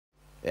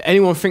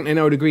Anyone think they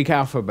know the Greek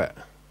alphabet?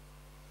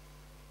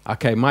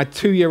 Okay, my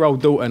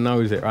 2-year-old daughter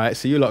knows it, right?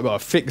 So you lot got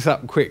to fix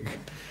up quick.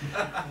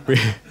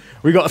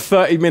 we got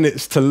 30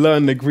 minutes to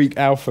learn the Greek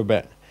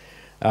alphabet.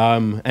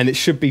 And it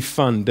should be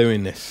fun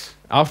doing this.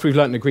 After we've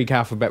learned the Greek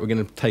alphabet, we're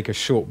going to take a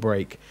short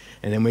break.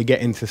 And then we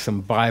get into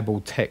some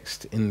Bible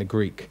text in the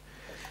Greek.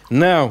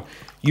 Now,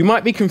 you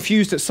might be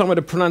confused at some of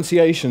the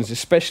pronunciations,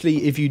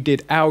 especially if you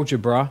did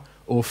algebra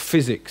or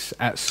physics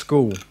at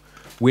school.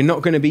 We're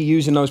not going to be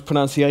using those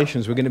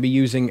pronunciations. We're going to be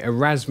using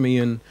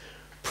Erasmian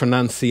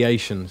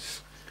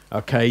pronunciations.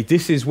 Okay,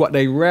 this is what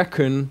they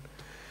reckon.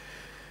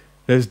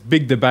 There's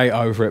big debate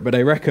over it, but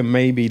they reckon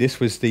maybe this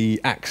was the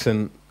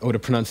accent or the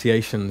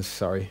pronunciations,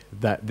 sorry,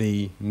 that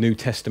the New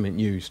Testament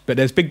used. But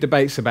there's big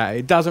debates about it.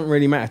 It doesn't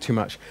really matter too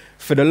much.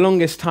 For the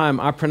longest time,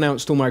 I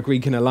pronounced all my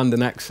Greek in a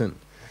London accent.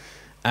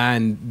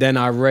 And then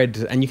I read,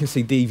 and you can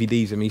see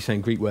DVDs of me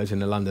saying Greek words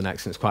in a London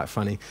accent. It's quite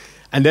funny.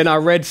 And then I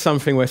read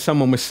something where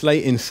someone was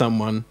slating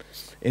someone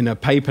in a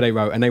paper they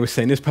wrote, and they were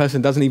saying this person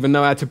doesn't even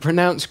know how to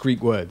pronounce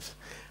Greek words.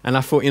 And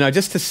I thought, you know,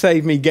 just to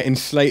save me getting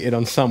slated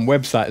on some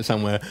website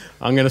somewhere,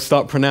 I'm going to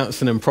start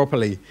pronouncing them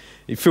properly.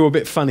 You feel a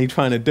bit funny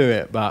trying to do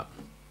it, but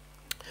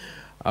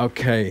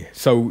okay.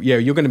 So, yeah,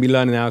 you're going to be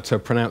learning how to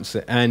pronounce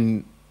it.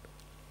 And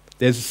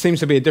there seems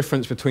to be a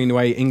difference between the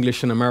way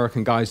English and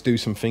American guys do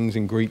some things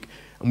in Greek.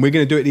 And we're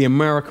going to do it the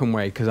American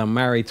way because I'm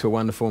married to a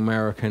wonderful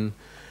American.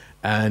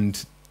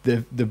 And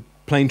the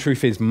plain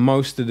truth is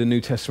most of the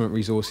New Testament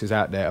resources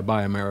out there are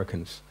by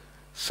Americans.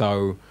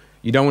 So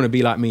you don't want to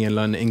be like me and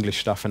learn the English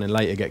stuff and then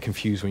later get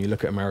confused when you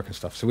look at American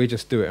stuff. So we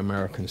just do it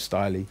American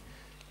style-y.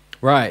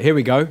 Right, here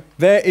we go.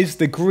 There is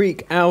the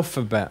Greek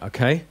alphabet,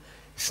 okay?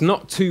 It's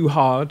not too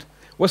hard.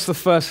 What's the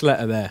first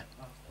letter there?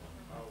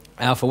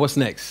 Alpha. What's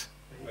next?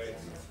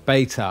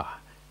 Beta.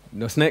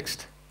 What's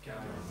next?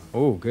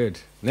 Oh, good.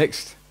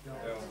 Next.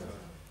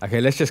 Okay,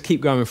 let's just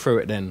keep going through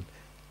it then.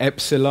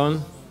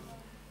 Epsilon,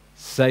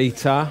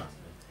 zeta,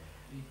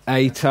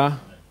 eta,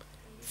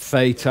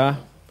 theta,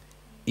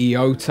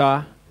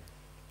 iota,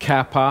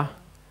 kappa,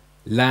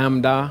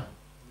 lambda,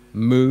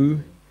 mu,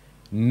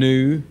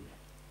 nu,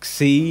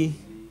 xi,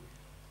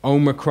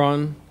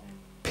 omicron,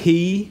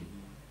 pi,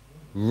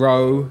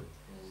 rho,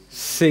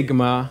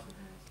 sigma,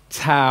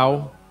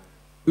 tau,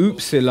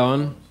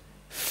 upsilon,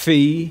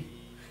 phi,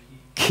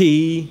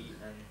 chi,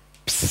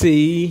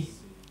 psi,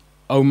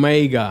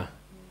 omega.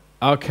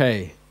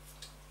 Okay,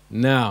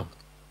 now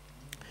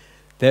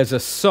there's a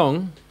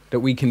song that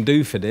we can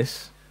do for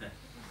this.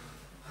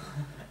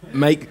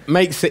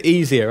 Makes it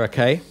easier,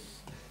 okay?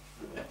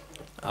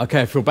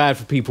 Okay, I feel bad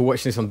for people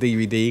watching this on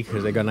DVD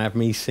because they're going to have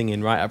me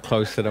singing right up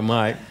close to the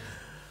mic.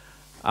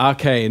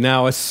 Okay,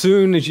 now as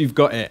soon as you've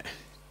got it,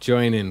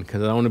 join in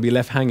because I don't want to be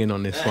left hanging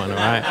on this one, all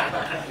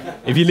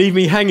right? If you leave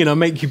me hanging, I'll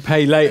make you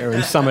pay later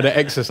in some of the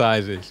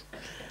exercises.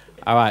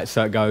 All right,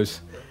 so it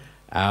goes.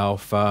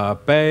 Alpha,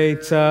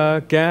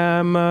 beta,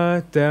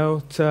 gamma,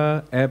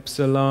 delta,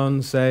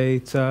 epsilon,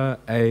 zeta,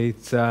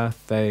 eta,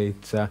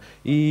 theta,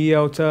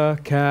 iota,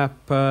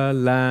 kappa,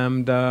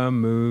 lambda,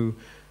 mu,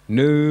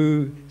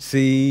 nu,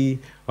 xi,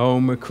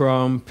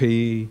 omicron,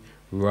 pi,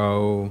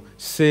 rho,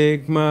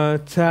 sigma,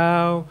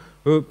 tau,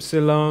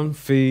 upsilon,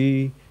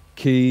 phi,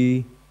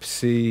 chi,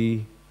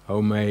 psi,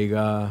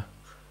 omega.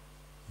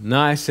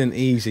 Nice and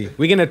easy.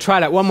 We're going to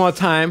try that one more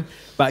time,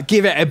 but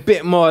give it a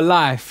bit more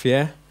life,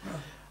 yeah?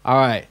 All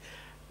right.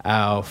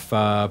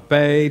 Alpha,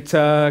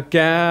 beta,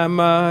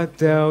 gamma,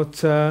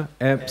 delta,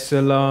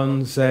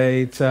 epsilon,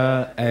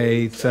 zeta,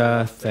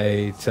 eta,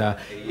 theta,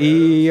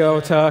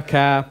 iota,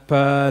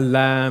 kappa,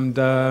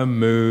 lambda,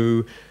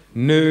 mu,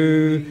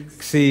 nu,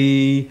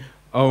 xi,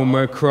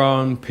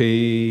 omicron,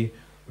 pi,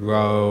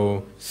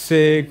 rho,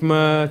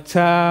 sigma,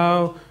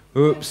 tau,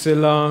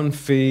 upsilon,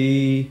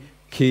 phi,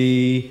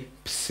 chi,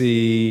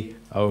 psi,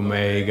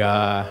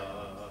 omega.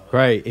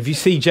 Great. If you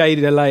see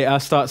Jada later,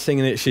 start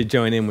singing it, she'll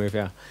join in with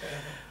you.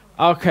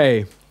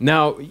 Okay.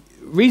 Now,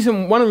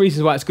 one of the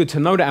reasons why it's good to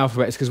know the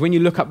alphabet is because when you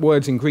look up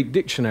words in Greek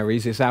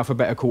dictionaries, it's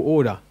alphabetical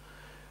order.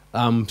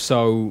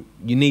 So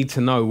you need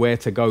to know where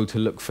to go to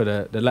look for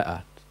the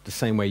letter, the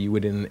same way you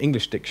would in an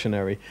English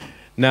dictionary.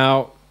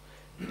 Now,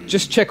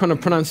 just check on the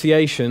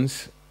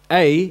pronunciations.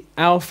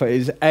 Alpha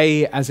is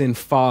A as in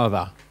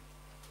father.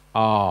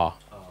 Ah.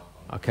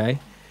 Okay.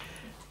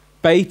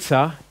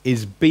 Beta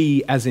is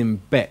B as in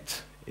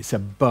bet. It's a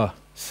B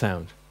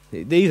sound.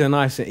 These are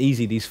nice and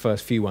easy, these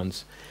first few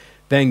ones.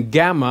 Then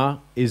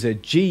gamma is a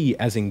G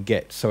as in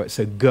get, so it's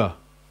a G. All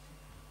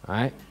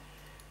right?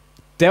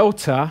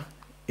 Delta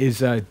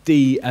is a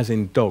D as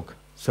in dog,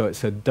 so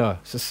it's a D.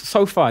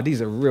 So far,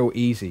 these are real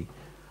easy.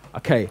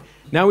 Okay,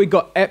 now we've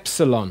got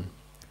epsilon,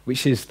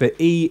 which is the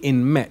E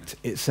in met.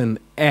 It's an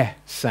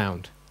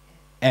sound.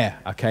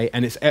 Okay,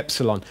 and it's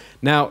epsilon.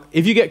 Now,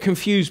 if you get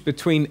confused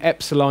between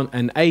epsilon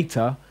and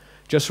eta,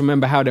 just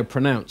remember how they're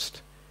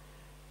pronounced.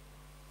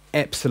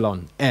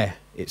 Epsilon,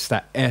 it's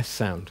that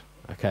sound,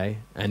 okay?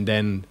 And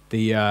then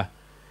the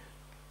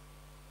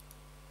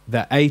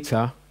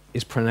eta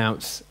is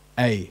pronounced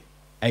eta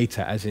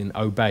as in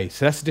obey.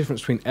 So that's the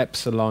difference between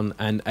epsilon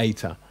and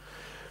eta.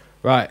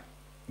 Right,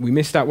 We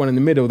missed that one in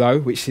the middle though,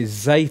 which is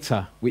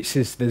zeta, which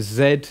is the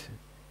Z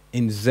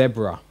in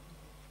zebra.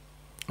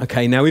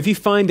 Okay, now if you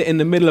find it in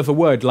the middle of a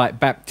word like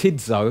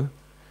baptizo,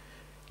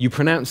 you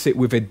pronounce it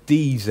with a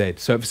DZ.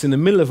 So if it's in the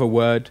middle of a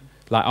word,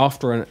 like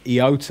after an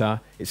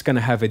iota, it's going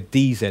to have a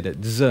DZ,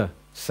 a Z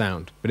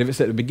sound. But if it's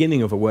at the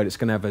beginning of a word, it's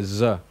going to have a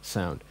Z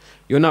sound.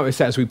 You'll notice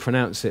that as we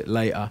pronounce it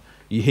later,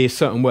 you hear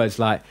certain words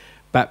like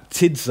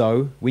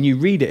baptizo. When you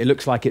read it, it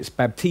looks like it's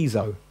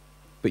baptizo,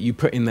 but you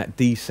put in that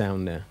D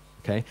sound there.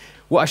 Okay.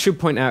 What I should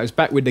point out is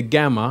back with the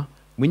gamma,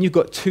 when you've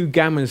got two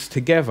gammas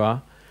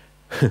together,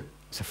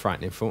 it's a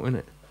frightening thought, isn't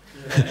it?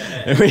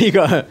 When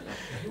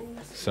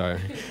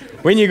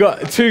you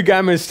got two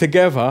gammas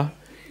together,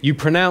 you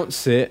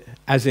pronounce it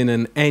as in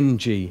an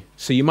NG.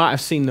 So you might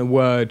have seen the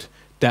word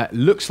that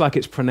looks like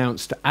it's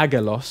pronounced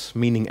agelos,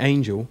 meaning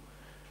angel,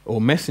 or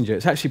messenger.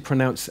 It's actually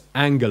pronounced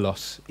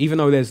angelos, even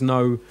though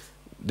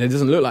there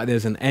doesn't look like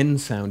there's an N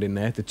sound in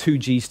there. The two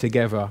G's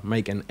together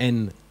make an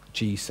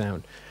NG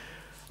sound.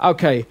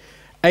 Okay,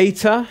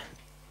 eta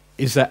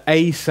is an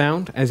A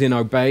sound, as in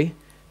obey.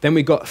 Then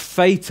we got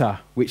theta,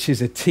 which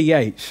is a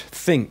TH,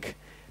 think.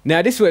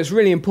 Now this is where it's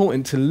really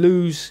important to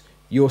lose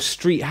your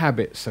street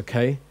habits,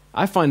 okay?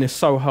 I find this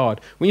so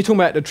hard. When you're talking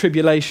about the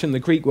tribulation, the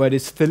Greek word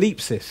is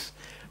thalipsis.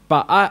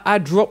 But I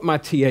dropped my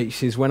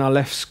THs when I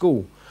left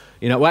school.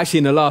 You know, well, actually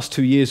in the last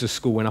 2 years of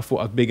school when I thought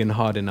I was big and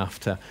hard enough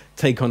to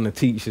take on the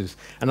teachers.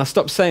 And I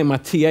stopped saying my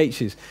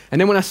THs. And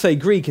then when I say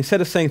Greek,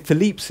 instead of saying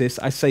thalipsis,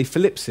 I say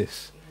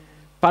philipsis.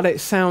 But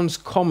it sounds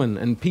common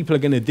and people are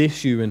going to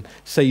diss you and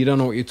say you don't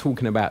know what you're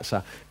talking about.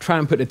 So try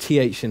and put the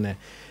TH in there.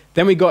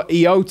 Then we got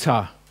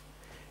iota.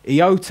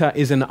 Iota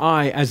is an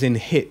I as in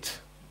hit,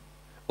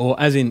 or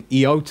as in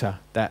iota,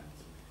 that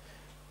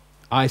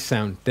I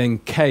sound. Then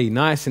K,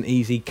 nice and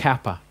easy,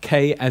 kappa.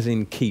 K as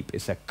in keep,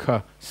 it's a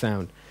K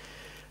sound.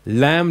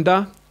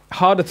 Lambda,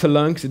 harder to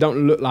learn because it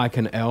don't look like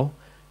an L.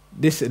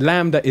 This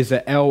lambda is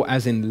a L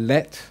as in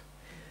let.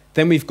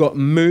 Then we've got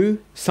mu.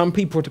 Some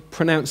people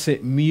pronounce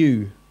it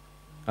mu.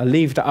 I'll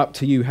leave that up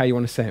to you how you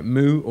want to say it,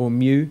 mu or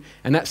mu.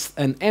 And that's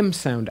an M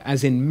sound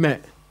as in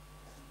met.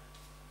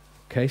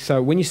 Okay,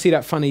 so when you see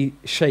that funny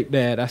shape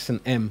there, that's an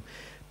M.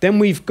 Then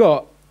we've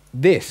got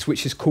this,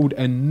 which is called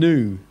a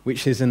nu,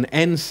 which is an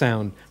N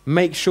sound.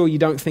 Make sure you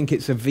don't think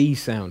it's a V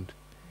sound.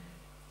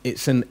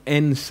 It's an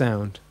N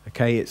sound,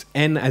 okay? It's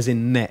N as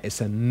in net.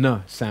 It's a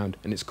N sound,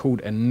 and it's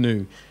called a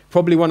nu.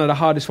 Probably one of the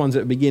hardest ones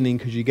at the beginning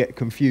because you get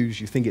confused.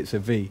 You think it's a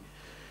V.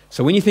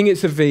 So when you think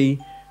it's a V,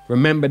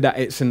 remember that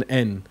it's an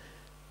N.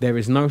 There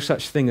is no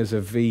such thing as a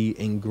V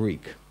in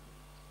Greek.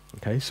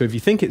 Okay, so if you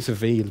think it's a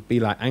V, be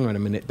like, hang on a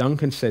minute,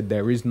 Duncan said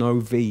there is no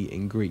V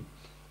in Greek.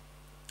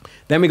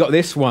 Then we got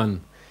this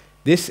one.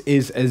 This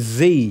is a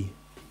Z,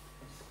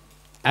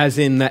 as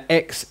in the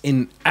X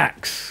in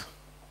ax.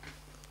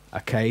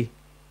 Okay,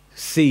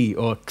 C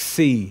or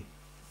xi,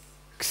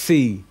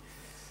 xi.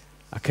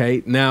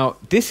 Okay, now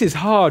this is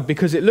hard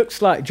because it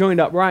looks like joined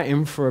up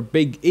writing for a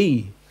big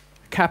E,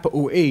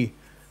 capital E,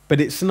 but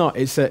it's not,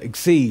 it's a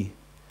xi.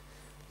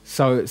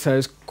 So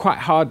it's quite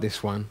hard,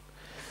 this one.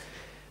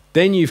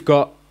 Then you've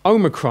got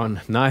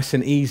Omicron, nice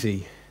and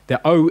easy.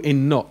 The O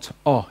in not,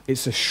 O,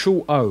 it's a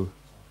short O.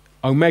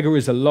 Omega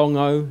is a long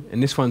O,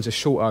 and this one's a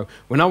short O.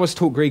 When I was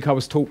taught Greek, I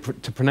was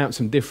taught to pronounce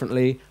them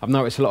differently. I've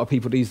noticed a lot of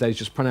people these days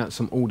just pronounce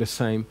them all the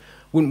same.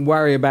 Wouldn't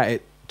worry about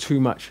it too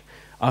much.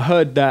 I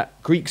heard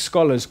that Greek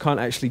scholars can't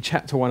actually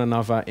chat to one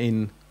another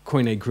in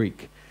Koine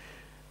Greek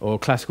or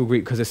classical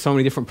Greek because there's so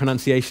many different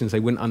pronunciations they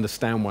wouldn't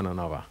understand one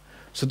another.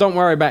 So don't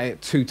worry about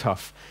it too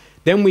tough.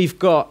 Then we've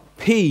got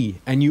P,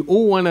 and you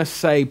all want to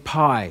say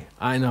pi.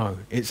 I know,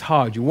 it's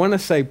hard. You want to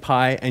say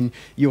pi, and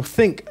you'll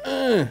think,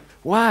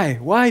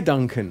 why,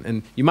 Duncan?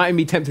 And you might even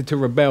be tempted to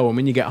rebel, and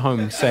when you get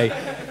home,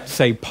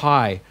 say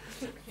pi.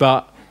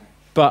 But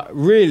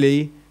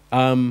really,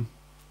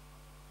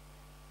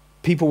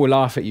 people will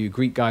laugh at you.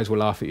 Greek guys will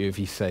laugh at you if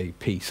you say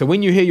P. So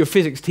when you hear your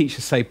physics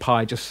teacher say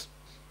pi, just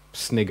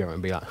snigger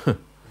and be like,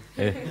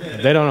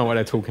 they don't know what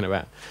they're talking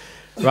about.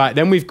 Right,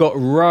 then we've got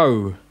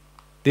rho.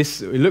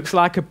 It looks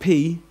like a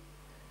P,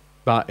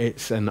 but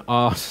it's an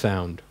R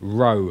sound,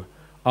 rho.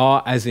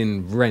 R as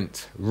in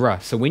rent, R.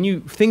 So when you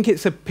think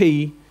it's a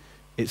P,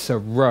 it's a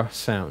R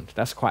sound.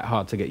 That's quite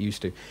hard to get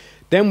used to.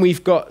 Then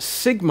we've got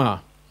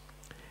sigma,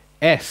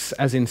 S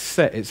as in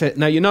set.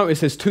 Now you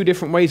notice there's two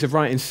different ways of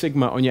writing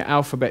sigma on your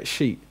alphabet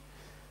sheet.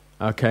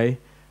 Okay,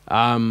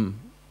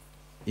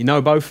 you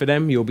know both of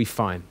them, you'll be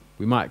fine.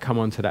 We might come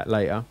on to that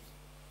later.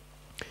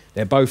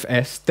 They're both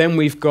S. Then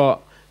we've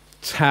got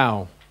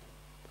tau,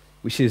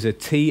 which is a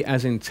T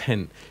as in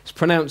tent. It's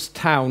pronounced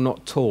tau,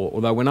 not tor,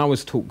 although when I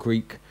was taught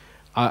Greek,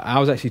 I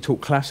was actually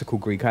taught classical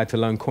Greek. I had to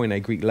learn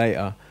Koine Greek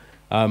later.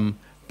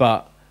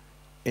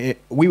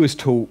 We was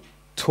taught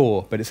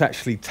tor, but it's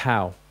actually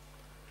tau.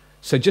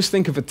 So just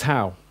think of a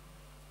tau.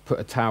 Put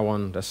a tau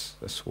on,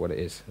 that's what it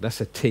is.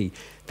 That's a T.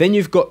 Then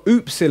you've got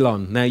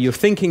upsilon. Now you're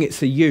thinking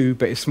it's a U,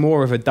 but it's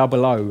more of a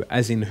double O,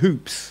 as in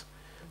hoops.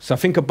 So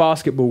think of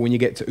basketball when you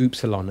get to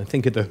upsilon, and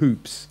think of the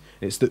hoops.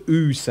 It's the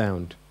U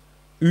sound,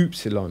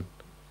 upsilon.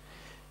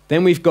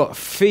 Then we've got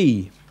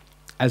phi,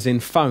 as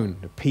in phone,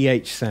 the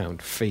PH sound,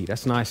 fee.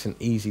 That's nice and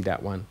easy,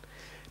 that one.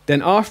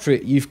 Then after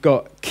it, you've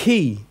got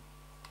key,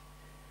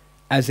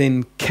 as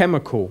in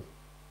chemical.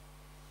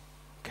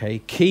 Okay,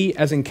 key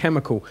as in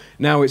chemical.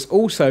 Now it's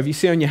also, if you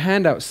see on your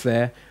handouts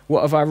there,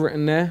 what have I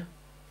written there?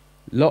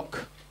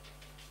 Lock.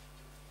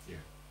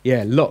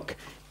 Yeah, lock.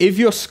 If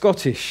you're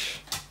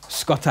Scottish,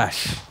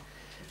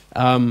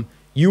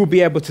 you will be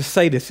able to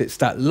say this. It's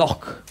that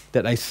lock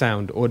that they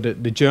sound, or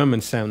the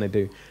German sound they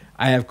do.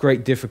 I have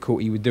great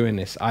difficulty with doing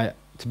this.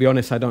 To be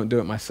honest, I don't do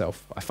it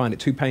myself. I find it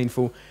too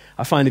painful.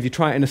 I find if you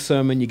try it in a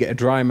sermon, you get a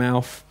dry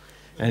mouth,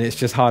 and it's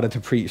just harder to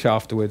preach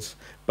afterwards.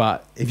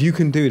 But if you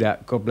can do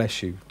that, God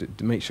bless you.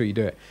 Make sure you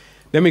do it.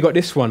 Then we got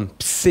this one,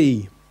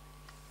 psi.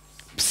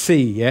 Psi,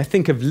 yeah?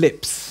 Think of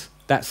lips,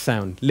 that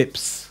sound,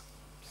 lips.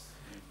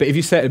 But if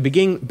you say at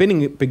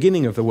the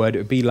beginning of the word, it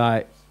would be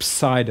like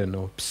Poseidon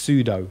or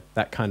pseudo,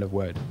 that kind of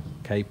word.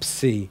 Okay,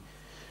 psi.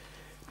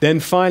 Then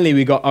finally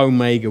we got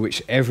omega,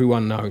 which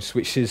everyone knows,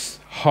 which is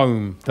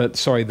home.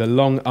 The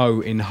long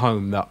O in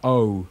home, the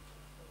O,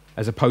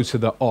 as opposed to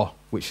the O,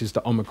 which is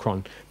the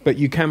omicron. But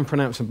you can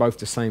pronounce them both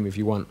the same if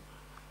you want.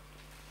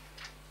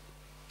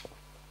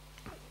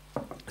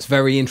 It's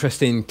very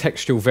interesting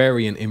textual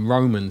variant in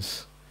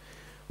Romans,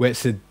 where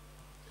it's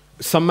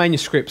some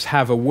manuscripts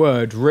have a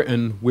word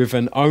written with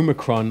an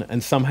omicron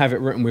and some have it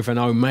written with an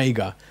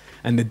omega.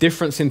 And the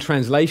difference in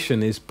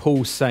translation is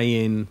Paul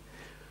saying,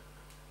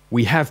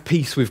 we have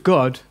peace with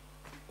God,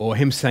 or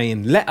him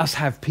saying, let us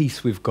have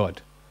peace with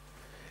God.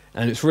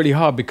 And it's really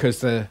hard because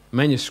the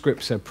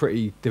manuscripts are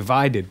pretty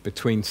divided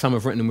between some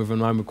have written with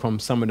an omicron,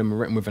 some of them are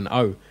written with an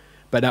O.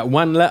 But that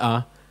one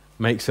letter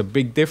makes a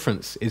big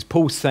difference. Is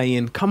Paul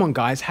saying, come on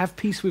guys, have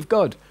peace with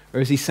God?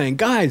 Or is he saying,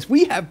 guys,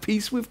 we have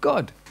peace with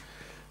God?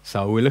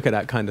 So we'll look at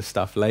that kind of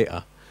stuff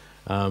later.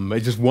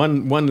 It's just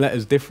one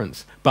letter's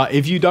difference. But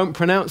if you don't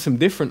pronounce them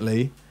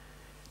differently,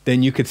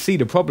 then you could see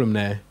the problem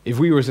there. If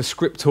we were as a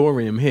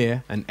scriptorium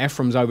here, and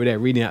Ephraim's over there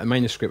reading out the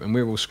manuscript, and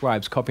we're all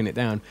scribes copying it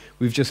down,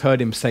 we've just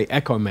heard him say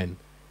echomen.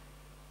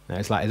 Now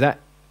it's like, is that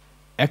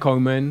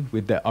echomen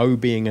with the O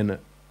being an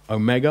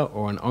omega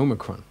or an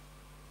omicron?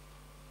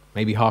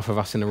 Maybe half of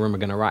us in the room are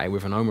going to write it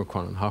with an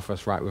omicron, and half of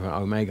us write with an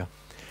omega.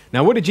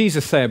 Now what did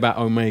Jesus say about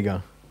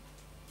omega?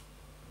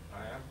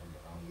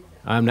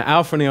 I'm the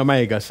alpha and the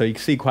omega, so you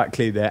can see quite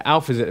clearly there.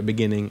 Alpha's at the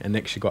beginning, and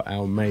next you got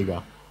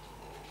omega.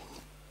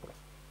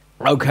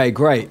 Okay,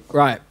 great.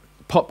 Right.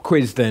 Pop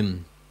quiz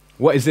then.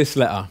 What is this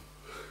letter?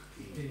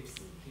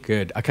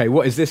 Good. Okay,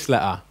 what is this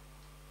letter?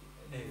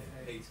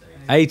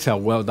 Eta.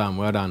 Well done,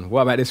 well done.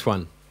 What about this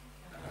one?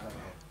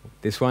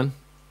 This one?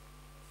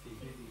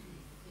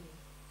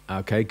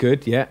 Okay,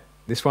 good. Yeah.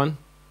 This one?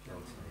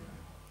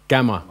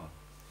 Gamma.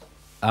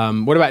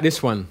 What about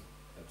this one?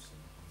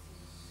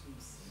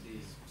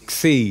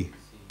 Xi.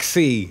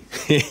 Xi.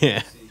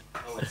 Yeah.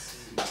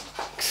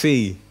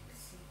 Xi.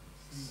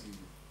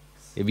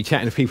 You'll be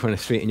chatting to people on the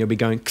street and you'll be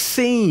going,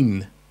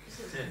 Xene.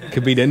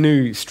 Could be the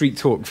new street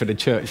talk for the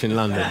church in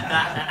London.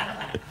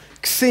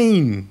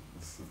 Xene.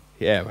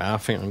 Yeah, well, I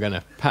think I'm going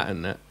to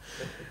pattern that.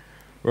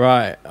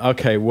 Right.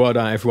 Okay, well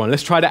done, everyone.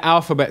 Let's try the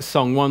alphabet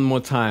song one more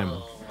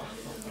time.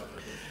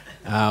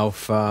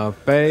 Alpha,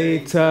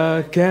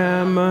 beta,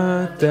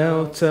 gamma,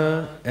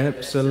 delta,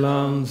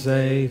 epsilon,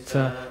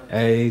 zeta,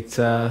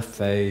 eta,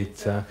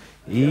 theta,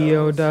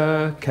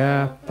 iota,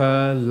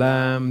 kappa,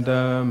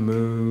 lambda,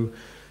 mu,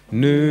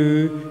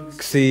 nu,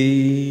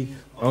 xi,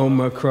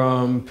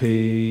 omicron,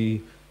 pi,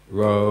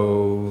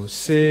 rho,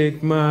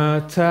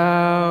 sigma,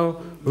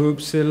 tau,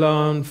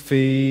 upsilon,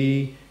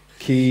 phi,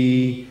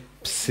 chi,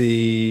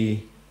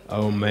 psi,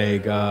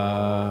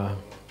 omega.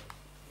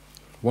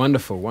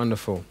 Wonderful,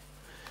 wonderful.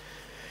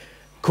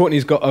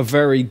 Courtney's got a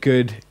very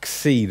good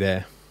xi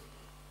there.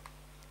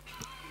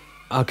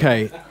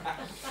 Okay.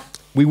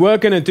 We were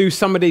going to do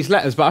some of these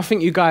letters, but I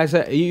think you guys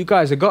have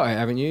got it,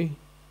 haven't you?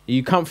 Are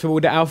you comfortable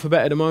with the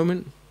alphabet at the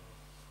moment?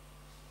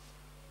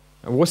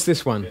 And what's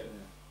this one?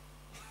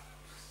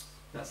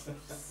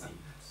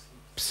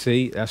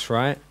 Psi, that's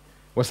right.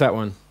 What's that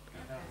one?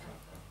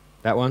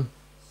 That one?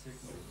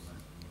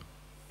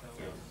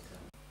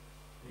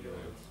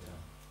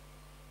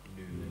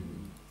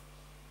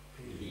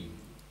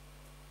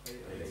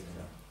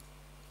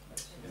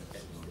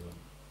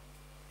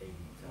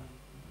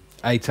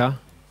 Eta.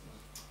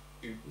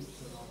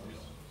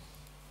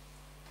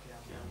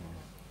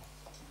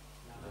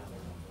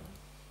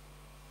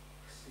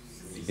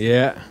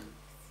 Yeah.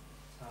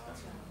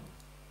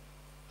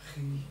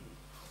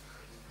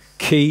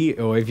 Key,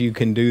 or if you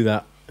can do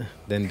that,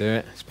 then do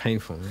it. It's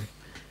painful, man.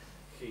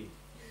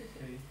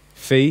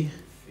 Phi.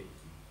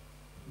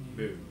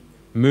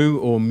 Mu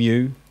or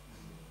mu.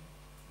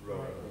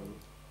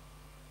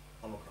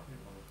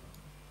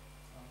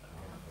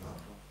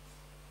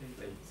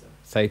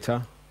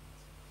 Theta.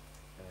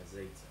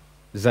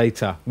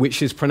 Zeta,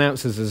 which is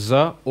pronounced as a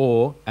Z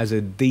or as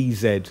a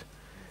DZ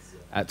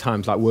at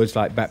times, like words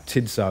like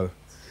baptizo.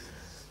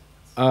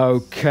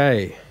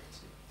 Okay,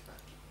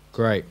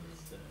 great.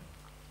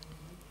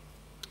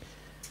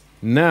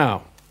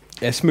 Now,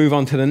 let's move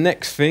on to the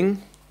next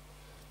thing.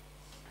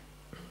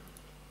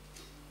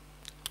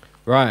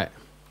 Right.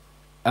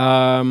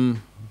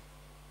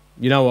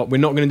 You know what? We're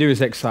not going to do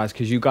this exercise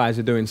because you guys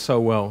are doing so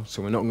well.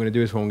 So we're not going to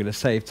do this one. We're going to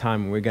save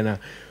time. And we're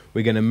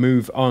going to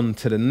move on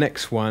to the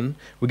next one.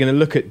 We're going to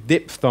look at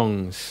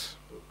diphthongs.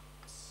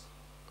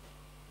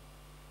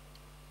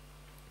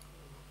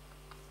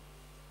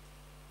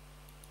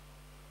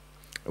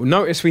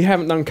 Notice we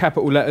haven't done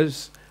capital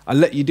letters. I'll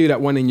let you do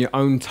that one in your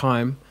own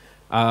time.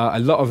 A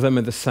lot of them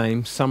are the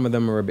same. Some of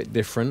them are a bit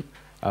different.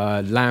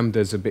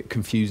 Lambda's a bit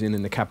confusing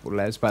in the capital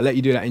letters, but I'll let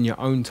you do that in your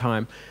own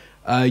time.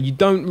 You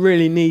don't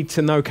really need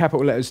to know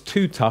capital letters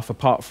too tough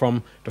apart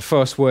from the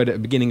first word at the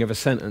beginning of a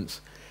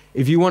sentence.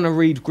 If you want to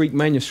read Greek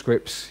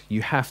manuscripts,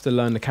 you have to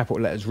learn the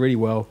capital letters really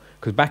well,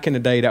 because back in the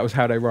day, that was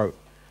how they wrote.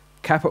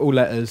 Capital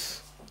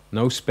letters,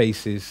 no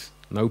spaces,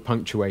 no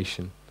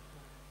punctuation,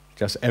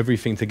 just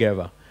everything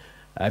together.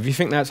 If you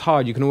think that's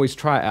hard, you can always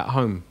try it at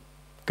home.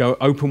 Go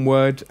open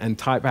Word and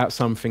type out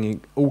something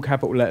in all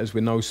capital letters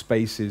with no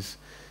spaces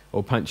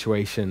or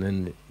punctuation,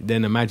 and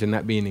then imagine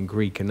that being in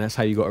Greek, and that's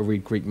how you got to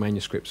read Greek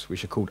manuscripts,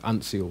 which are called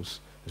uncials.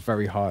 It's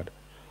very hard.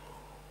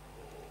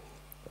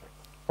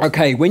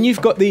 Okay, when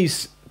you've got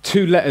these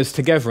two letters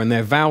together and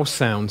their vowel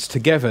sounds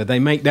together, they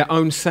make their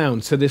own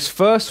sound. So this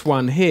first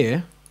one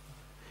here,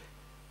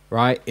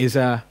 right, is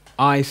a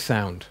I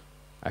sound.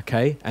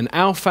 Okay, an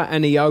alpha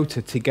and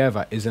iota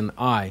together is an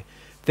I.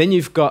 Then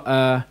you've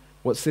got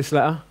what's this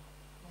letter?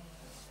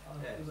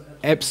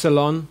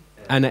 Epsilon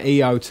and an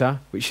iota,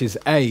 which is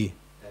A.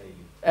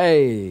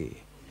 A.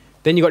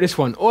 Then you got this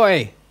one,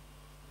 oi.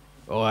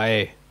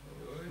 Oi.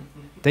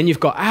 Then you've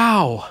got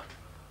ow.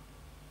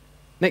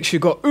 Next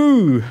you've got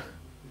ooh.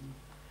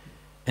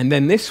 And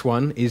then this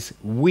one is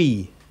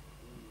oui.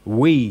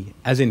 Oui,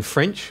 as in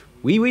French.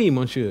 Oui, oui,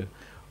 monsieur.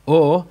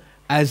 Or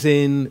as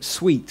in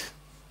sweet.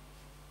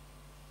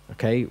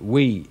 Okay,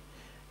 oui.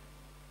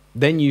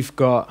 Then you've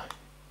got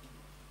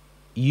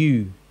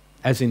you,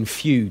 as in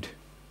feud.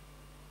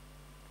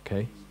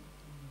 Okay.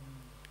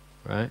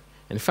 Right.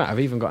 And in fact, I've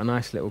even got a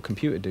nice little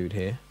computer dude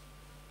here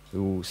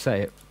who will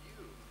say it.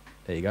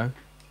 There you go.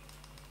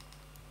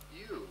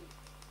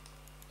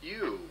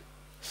 You.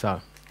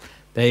 So,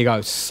 there you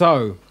go.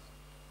 So,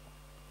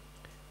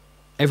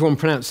 everyone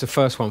pronounce the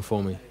first one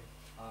for me.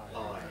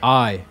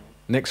 I.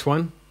 Next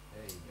one.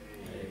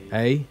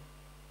 A.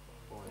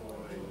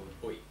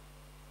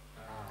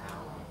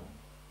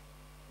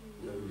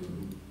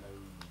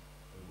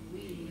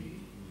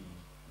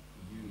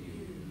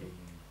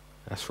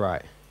 That's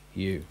right.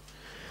 You.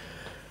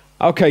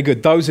 Okay,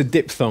 good. Those are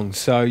diphthongs.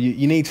 So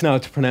you need to know how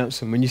to pronounce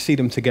them. When you see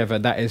them together,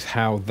 that is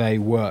how they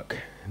work.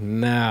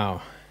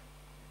 Now,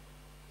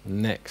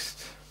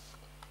 next.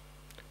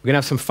 We're going to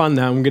have some fun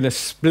now. I'm going to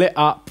split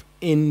up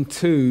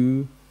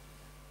into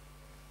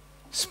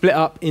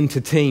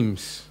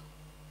teams.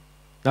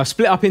 Now,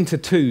 split up into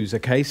twos,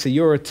 okay? So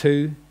you're a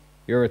two,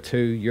 you're a two,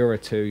 you're a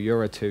two,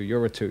 you're a two,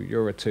 you're a two,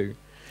 you're a two.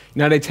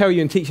 Now, they tell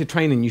you in teacher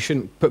training you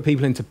shouldn't put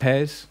people into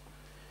pairs,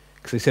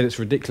 because they said it's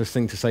a ridiculous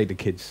thing to say to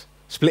kids.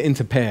 Split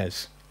into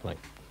pairs. Like,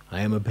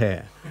 I am a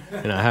pair.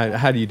 You know,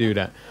 how do you do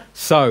that?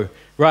 So,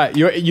 right,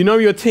 you know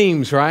your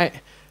teams, right?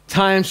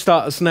 Time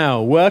starts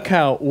now. Work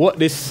out what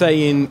this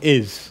saying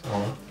is.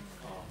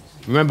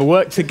 Remember,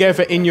 work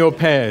together in your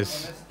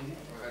pairs.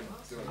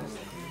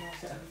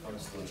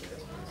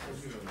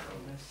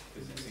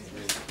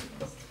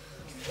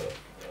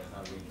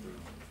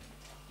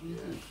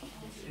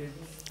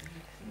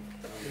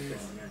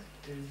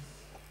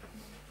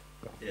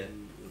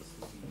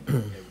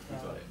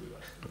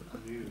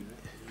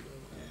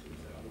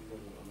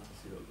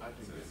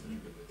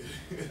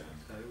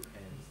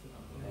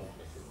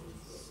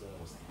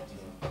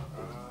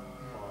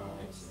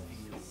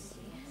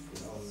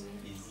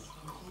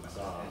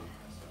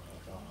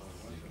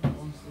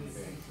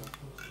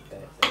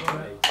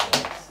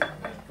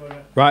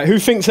 Right, who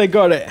thinks they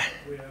got it?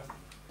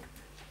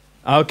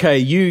 Okay,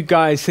 you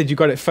guys said you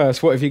got it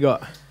first. What have you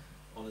got?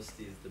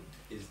 Honesty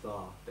is the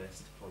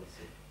best policy.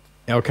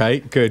 Okay,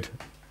 good.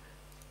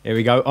 Here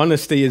we go.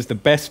 Honesty is the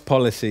best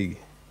policy.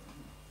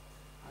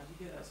 How do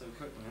you get that so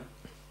quick, man?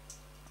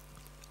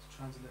 It's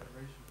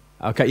transliteration.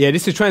 Okay, yeah,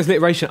 this is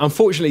transliteration.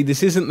 Unfortunately,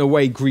 this isn't the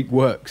way Greek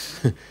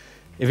works.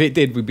 If it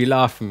did, we'd be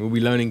laughing. We'd be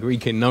learning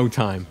Greek in no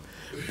time.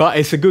 But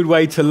it's a good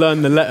way to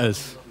learn the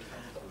letters.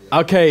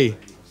 Okay,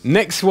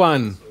 next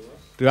one.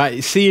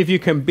 Right, see if you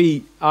can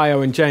beat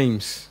Io and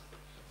James.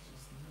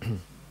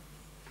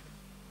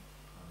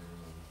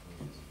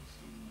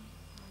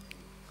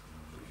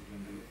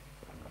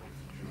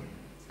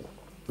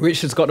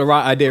 Richard's got the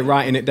right idea,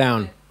 writing it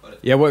down.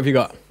 Yeah, what have you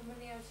got?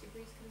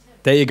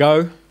 There you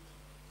go.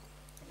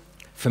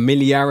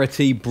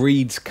 Familiarity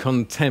breeds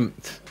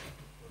contempt.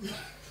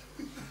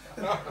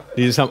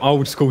 These are some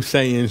old school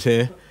sayings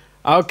here.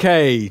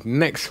 Okay,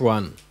 next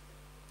one.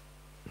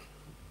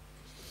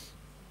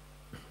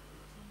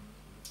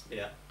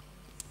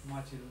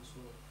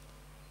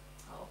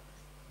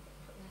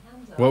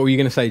 What were you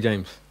going to say,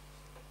 James?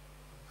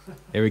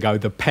 Here we go.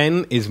 The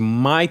pen is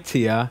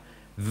mightier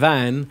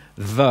than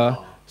the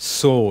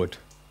sword.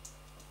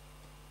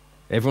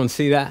 Everyone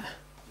see that?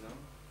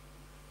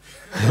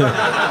 No.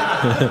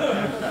 All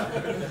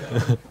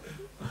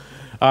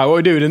right, what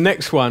we do, the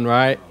next one,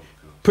 right?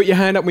 Put your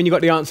hand up when you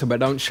got the answer, but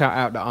don't shout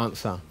out the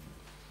answer.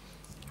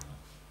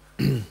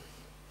 You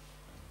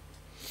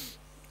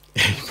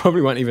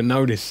probably won't even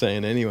know this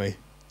saying anyway.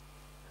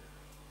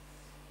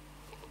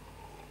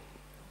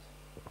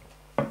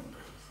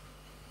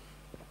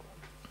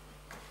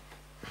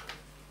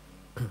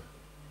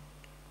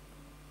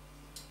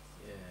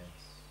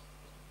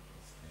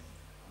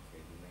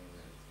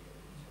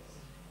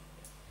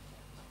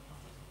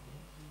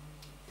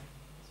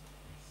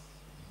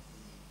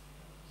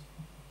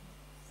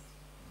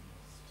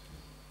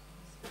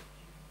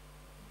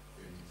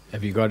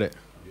 Have you got it?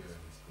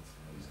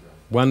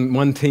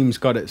 One team's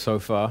got it so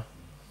far.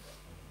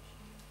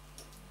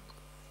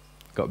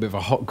 Got a bit of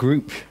a hot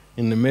group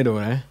in the middle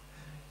there.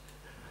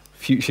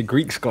 Future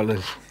Greek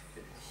scholars.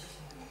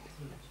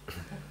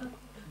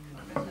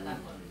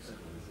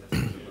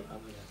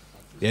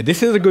 Yeah,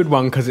 this is a good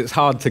one because it's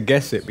hard to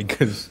guess it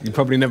because you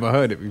probably never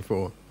heard it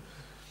before.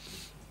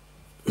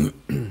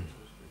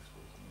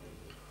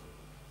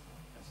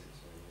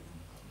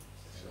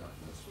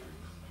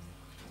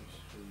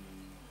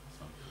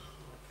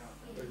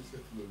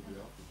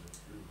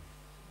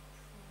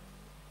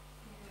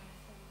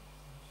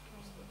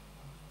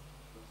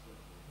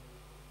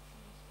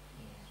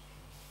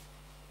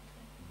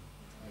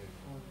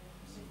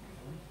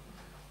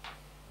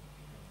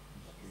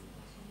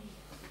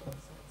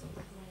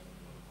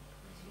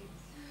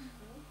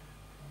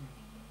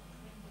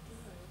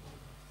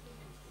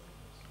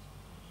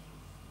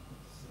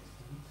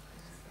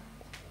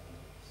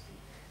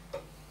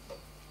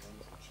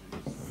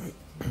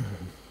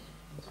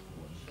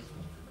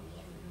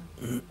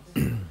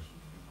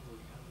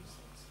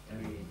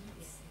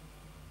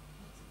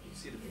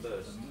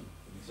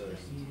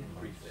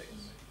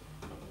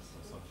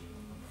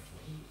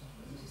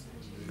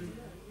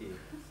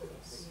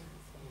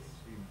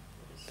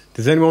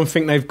 Does anyone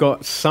think they've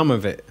got some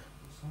of it?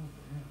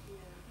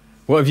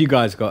 What have you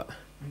guys got?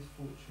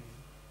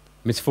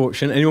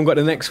 Misfortune. Anyone got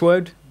the next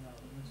word?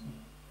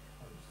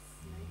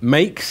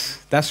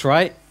 Makes. That's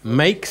right.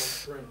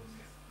 Makes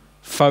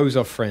foes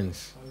of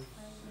friends.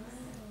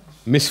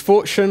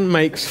 Misfortune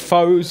makes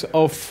foes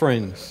of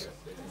friends.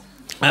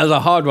 That was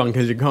a hard one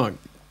because you can't.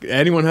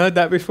 Anyone heard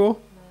that before?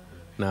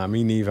 Nah,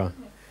 me neither.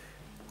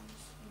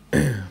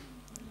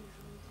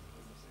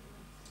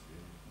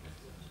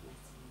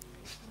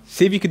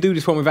 See if you could do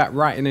this one without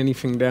writing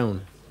anything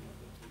down.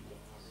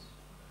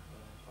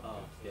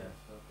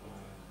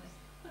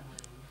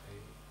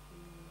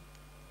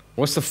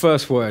 What's the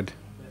first word?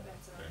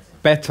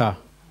 Better.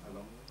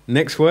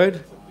 Next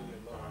word?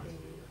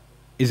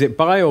 Is it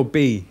by or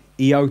B?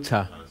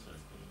 Iota.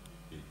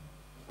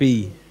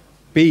 B.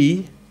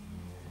 B.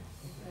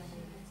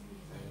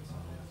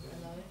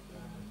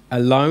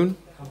 Alone.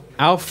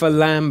 Alpha,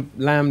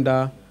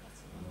 lambda,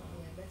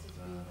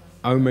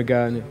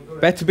 omega.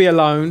 Better be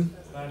alone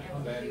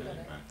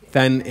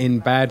than in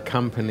bad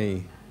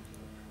company.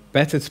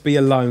 Better to be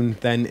alone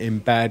than in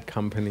bad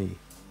company.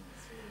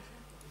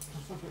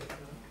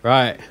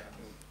 Right.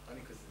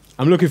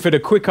 I'm looking for the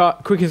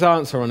quickest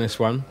answer on this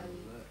one.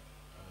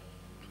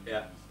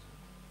 Yeah.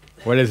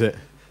 What is it?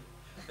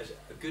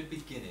 A good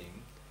beginning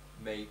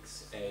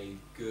makes a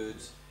good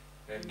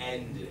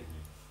ending.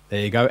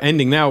 There you go.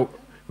 Ending. Now,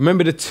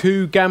 remember the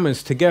two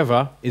gammas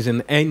together is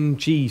an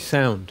NG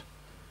sound.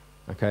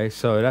 Okay,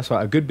 so that's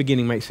right. A good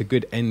beginning makes a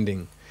good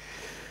ending.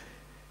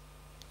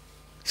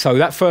 So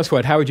that first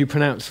word, how would you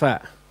pronounce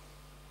that?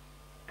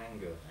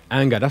 Anger.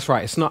 Anger, that's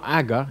right. It's not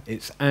agar,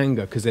 it's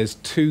anger, because there's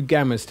two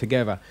gammas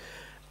together.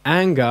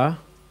 Anger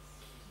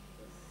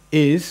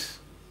is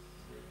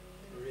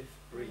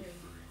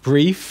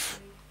brief.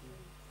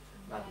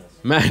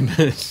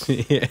 Madness.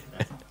 Yeah.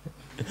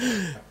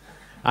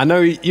 I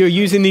know you're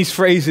using these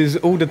phrases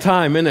all the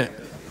time, innit?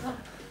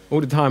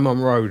 All the time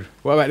on road.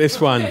 What about this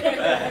one?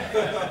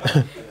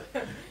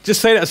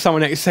 Just say that to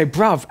someone else. Say,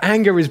 bruv,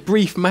 anger is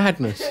brief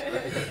madness.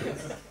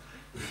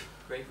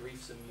 Great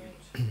grief's a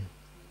mute.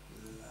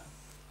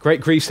 Great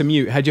grief's a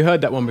mute. Had you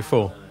heard that one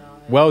before?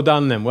 Well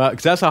done then. Well,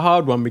 because that's a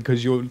hard one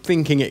because you're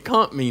thinking it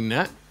can't mean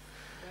that.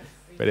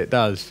 But it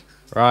does.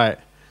 Right.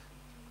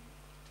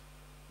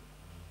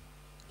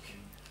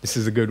 This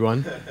is a good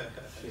one.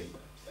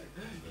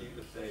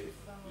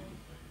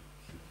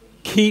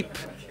 Keep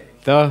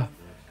the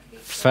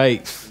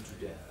faith.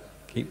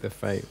 Keep the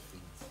faith.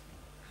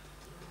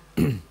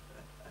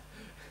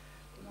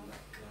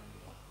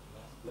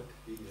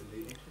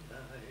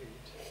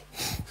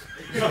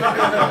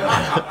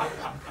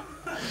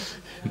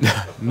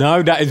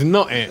 No, that is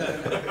not it.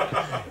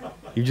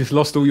 You just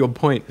lost all your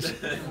points.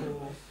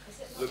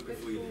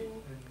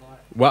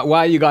 Why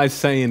are you guys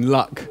saying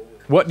luck?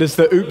 What does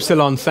the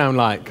oopsilon sound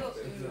like?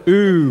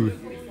 Ooh,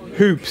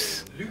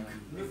 hoops.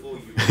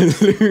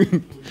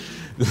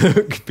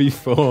 Look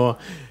before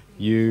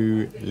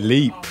you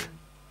leap.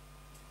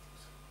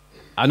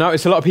 I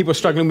notice a lot of people are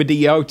struggling with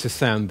the iota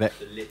sound,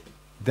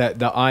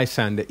 the I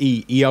sound, the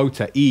E,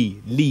 iota, E,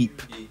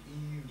 leap.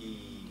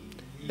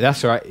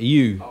 That's right,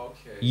 you,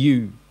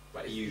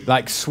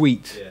 like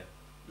sweet.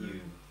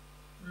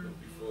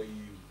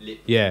 Lip.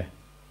 Yeah.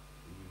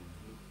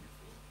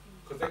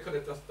 Because they could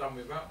have just done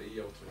without the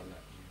iota on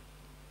that.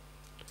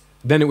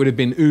 Then it would have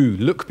been oo.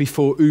 Look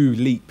before oo,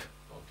 leap.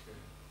 Okay.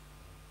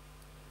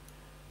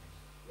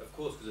 Of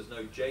course, because there's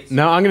no J.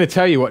 Now I'm going to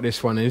tell you what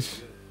this one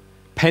is.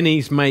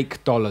 Pennies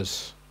make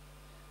dollars.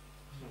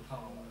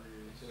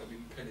 Should have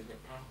been pennies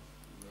make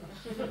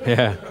pounds.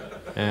 Yeah.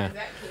 Yeah.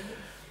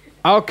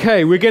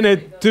 Okay, we're going to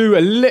do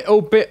a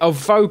little bit of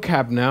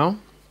vocab now.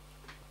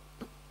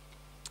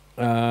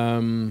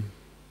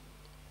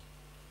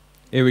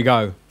 Here we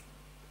go.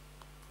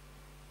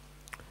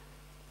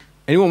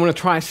 Anyone want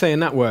to try saying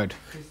that word?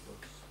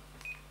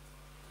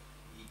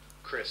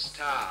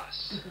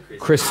 Christos.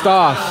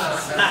 Christos.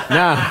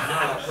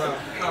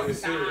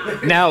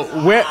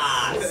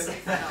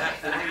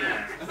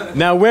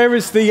 Now where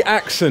is the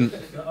accent?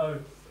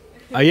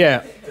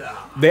 Yeah.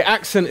 The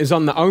accent is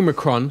on the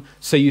Omicron,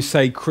 so you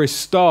say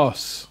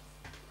Christos.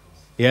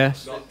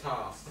 Yes? Not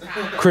task.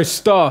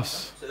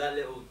 Christos. So that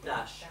little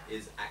dash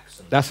is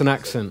accent. That's an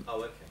accent.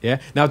 Oh, okay. Yeah.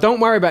 Now don't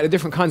worry about the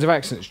different kinds of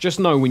accents. Just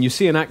know when you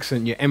see an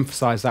accent, you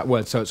emphasize that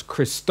word. So it's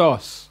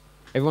Christos.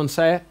 Everyone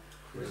say it?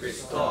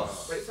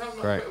 Christos. But it sounds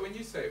much Great. better when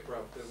you say it, bro,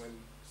 than when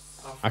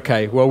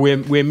Okay, well,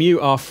 we'll mute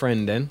our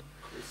friend then.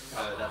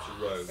 That's a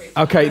rogue.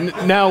 Okay,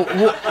 now,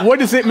 what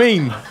does it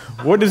mean?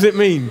 What does it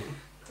mean?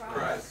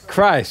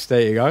 Christ,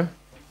 there you go.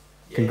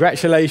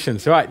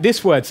 Congratulations. All right,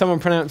 this word, someone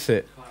pronounce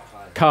it.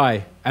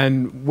 Kai.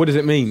 And what does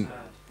it mean?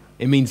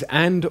 It means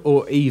and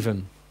or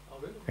even.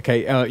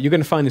 Okay, you're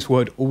going to find this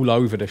word all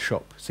over the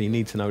shop, so you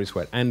need to know this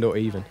word, and or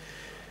even.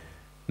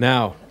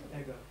 Now,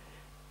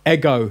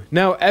 ego.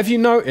 Now, have you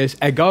noticed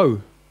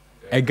ego?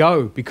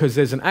 Ego, because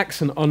there's an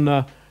accent on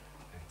the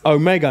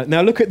omega.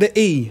 Now, look at the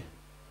E.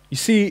 You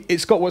see,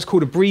 it's got what's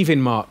called a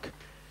breathing mark.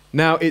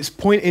 Now, it's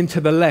pointing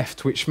to the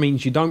left, which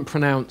means you don't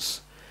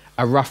pronounce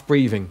a rough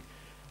breathing.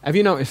 Have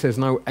you noticed there's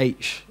no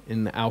H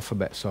in the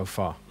alphabet so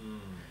far?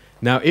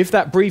 Now, if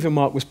that breathing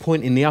mark was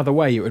pointing the other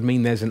way, it would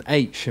mean there's an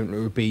H, and it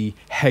would be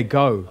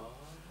hego.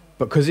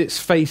 But because it's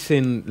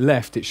facing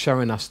left, it's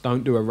showing us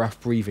don't do a rough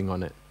breathing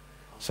on it.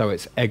 So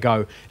it's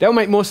ego. That'll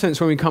make more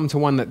sense when we come to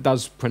one that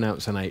does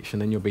pronounce an H,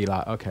 and then you'll be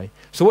like, okay.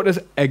 So what does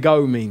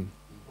ego mean?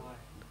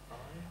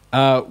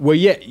 Well,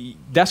 yeah,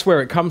 that's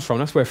where it comes from.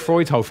 That's where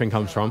Freud's whole thing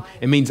comes from.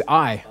 It means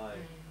I.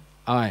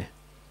 I.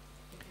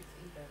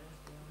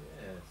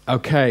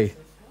 Okay.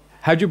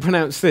 How do you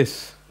pronounce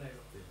this?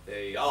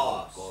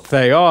 Theos.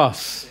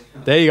 Theos.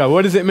 There you go.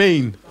 What does it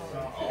mean?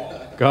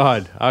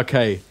 God.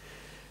 Okay.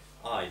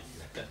 I.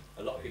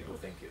 A lot of people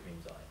think it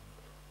means I.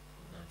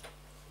 No.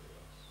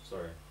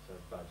 Sorry, it's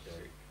a bad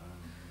joke.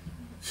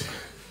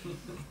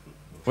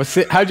 What's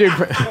it? How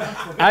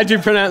do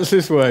you pronounce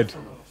this word?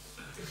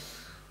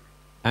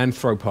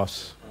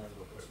 Anthropos.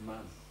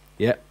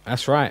 Yeah,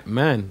 that's right.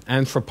 Man.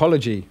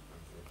 Anthropology.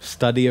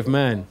 Study of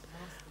man.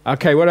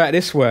 Okay, what about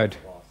this word?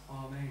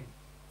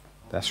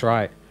 That's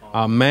right.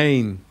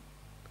 Amen.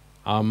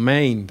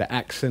 Amen. The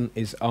accent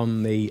is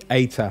on the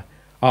eta.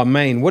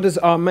 Amen. What does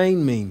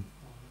amen mean?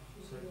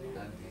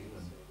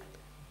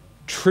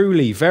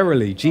 Truly,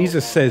 verily.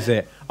 Jesus says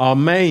it.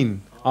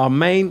 Amen.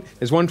 Amen.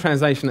 There's one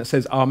translation that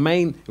says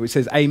amen, which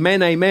says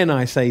amen, amen,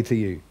 I say to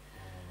you.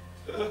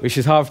 Which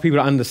is hard for people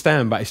to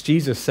understand, but it's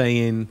Jesus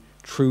saying,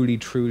 truly,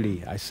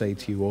 truly, I say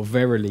to you, or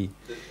verily.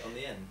 On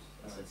the end.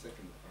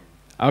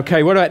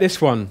 Okay, what about this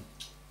one?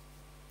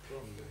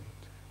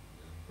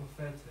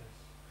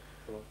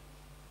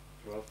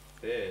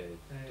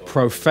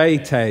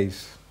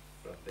 Prophetes.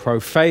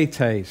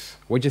 Prophetes.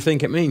 What do you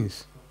think it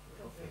means?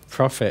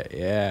 Prophet,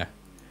 yeah.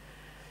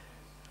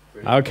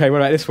 Okay, what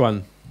about this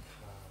one?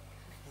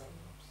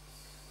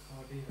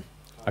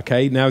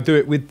 Okay, now do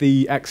it with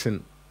the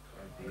accent.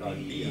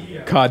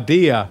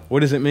 Cardia. What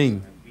does it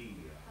mean?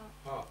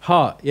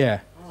 Heart,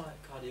 yeah.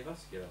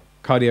 Cardiovascular.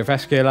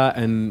 Cardiovascular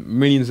and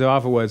millions of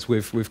other words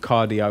with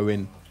cardio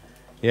in.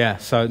 Yeah,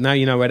 so now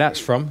you know where that's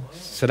from.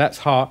 So that's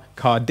heart.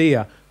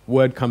 Cardia.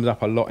 Word comes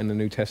up a lot in the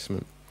New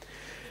Testament.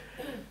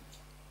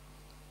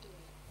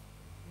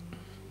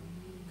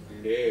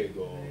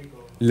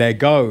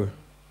 Lego.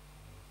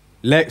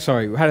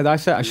 Sorry, how did I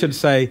say it? I should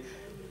say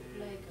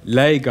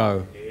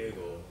Lego.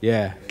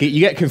 Yeah. You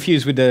get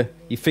confused with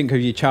you think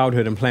of your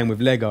childhood and playing with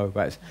Lego,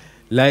 but it's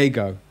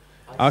Lego.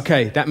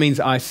 Okay, that means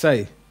I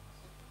say.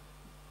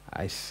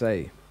 I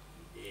say.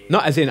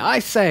 Not as in I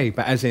say,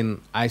 but as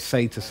in I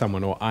say to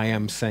someone, or I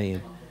am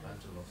saying.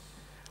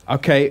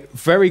 Okay,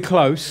 very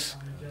close,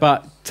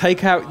 but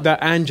take out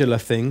the Angela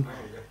thing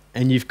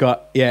and you've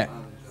got, yeah,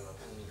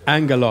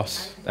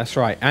 angelos. That's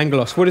right,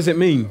 angelos. What does it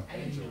mean?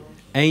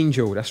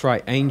 Angel, that's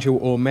right, angel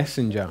or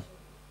messenger,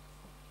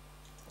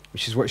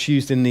 which is what's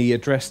used in the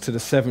address to the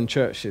 7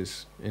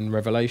 churches in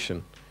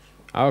Revelation.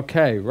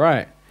 Okay,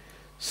 right.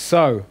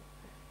 So,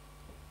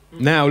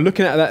 now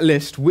looking at that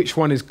list, which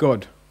one is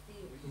God?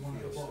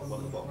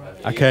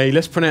 Okay,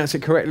 let's pronounce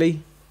it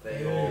correctly.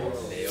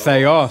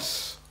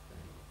 Theos.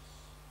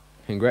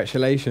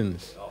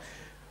 Congratulations.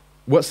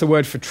 What's the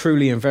word for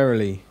truly and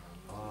verily?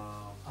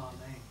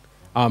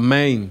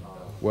 Amen.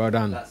 Well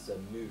done. That's a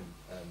moon,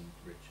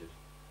 Richard.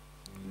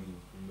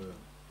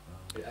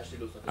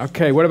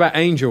 Okay, what about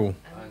angel?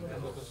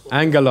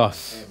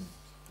 Angelos. M.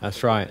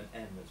 That's right. An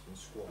M that's been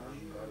squashed.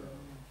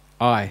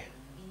 I.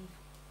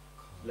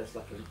 Less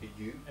like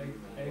a U.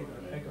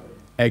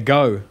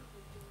 Ego.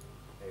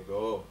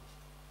 Ego.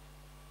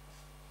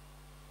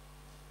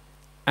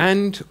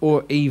 And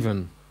or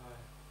even.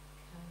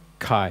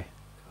 Kai.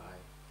 Kai.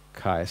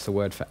 Kai. It's the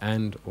word for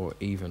and or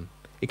even.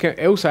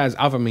 It also has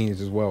other meanings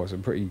as well. It's a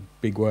pretty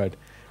big word.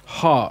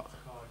 Heart.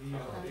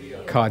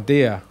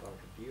 Cardia.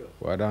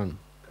 Well done.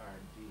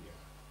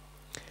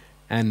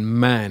 And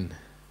man.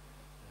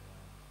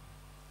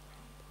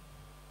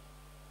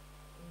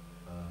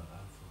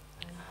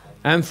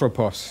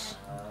 Anthropos.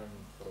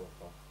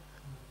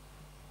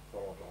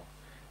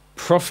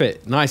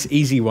 Prophet. Nice,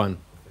 easy one.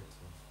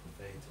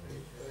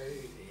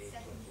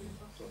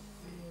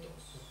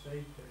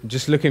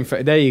 Just looking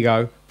for, there you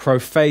go.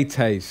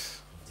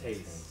 Prophetes.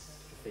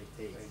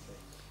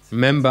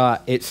 Remember,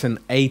 it's an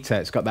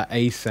eta. It's got that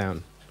A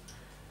sound.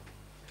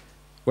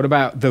 What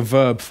about the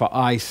verb for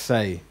I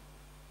say?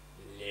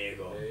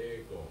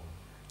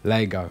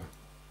 Lego.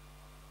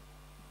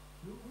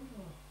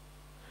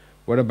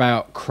 What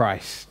about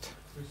Christ?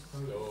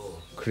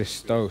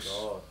 Christos.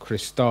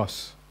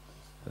 Christos.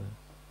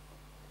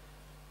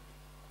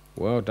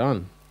 Well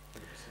done.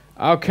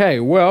 Okay,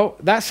 well,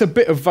 that's a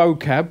bit of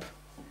vocab.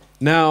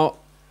 Now,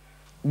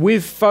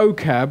 with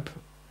vocab,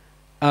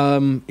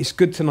 it's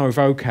good to know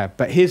vocab.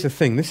 But here's the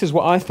thing. This is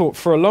what I thought.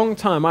 For a long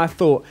time, I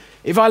thought,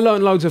 if I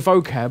learn loads of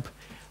vocab,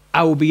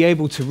 I will be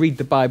able to read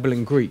the Bible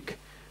in Greek.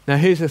 Now,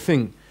 here's the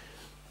thing.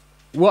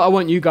 What I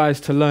want you guys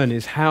to learn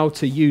is how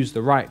to use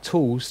the right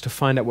tools to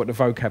find out what the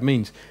vocab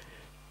means.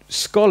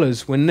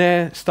 Scholars, when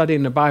they're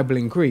studying the Bible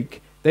in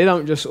Greek, they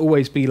don't just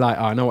always be like,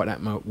 oh, I know what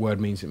that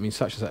word means. It means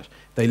such and such.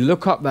 They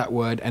look up that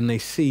word and they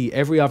see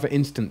every other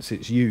instance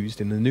it's used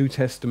in the New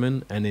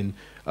Testament and in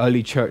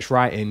early church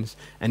writings.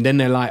 And then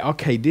they're like,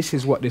 okay, this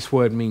is what this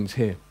word means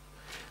here.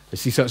 You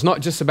see, so it's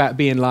not just about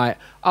being like,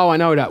 oh, I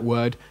know that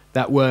word.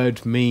 That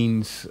word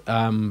means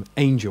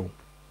angel.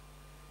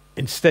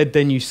 Instead,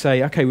 then you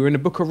say, okay, we're in the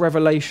book of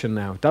Revelation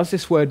now. Does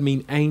this word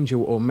mean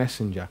angel or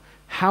messenger?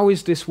 How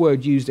is this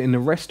word used in the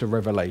rest of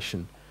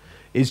Revelation?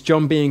 Is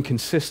John being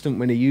consistent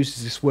when he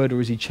uses this word, or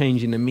is he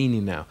changing the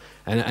meaning now?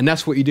 And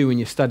that's what you do when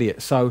you study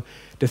it. So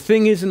the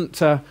thing isn't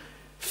to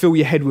fill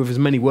your head with as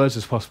many words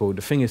as possible.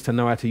 The thing is to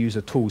know how to use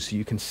a tool so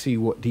you can see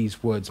what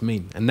these words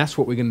mean. And that's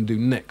what we're going to do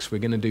next. We're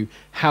going to do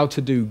how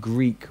to do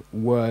Greek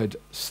word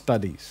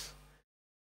studies.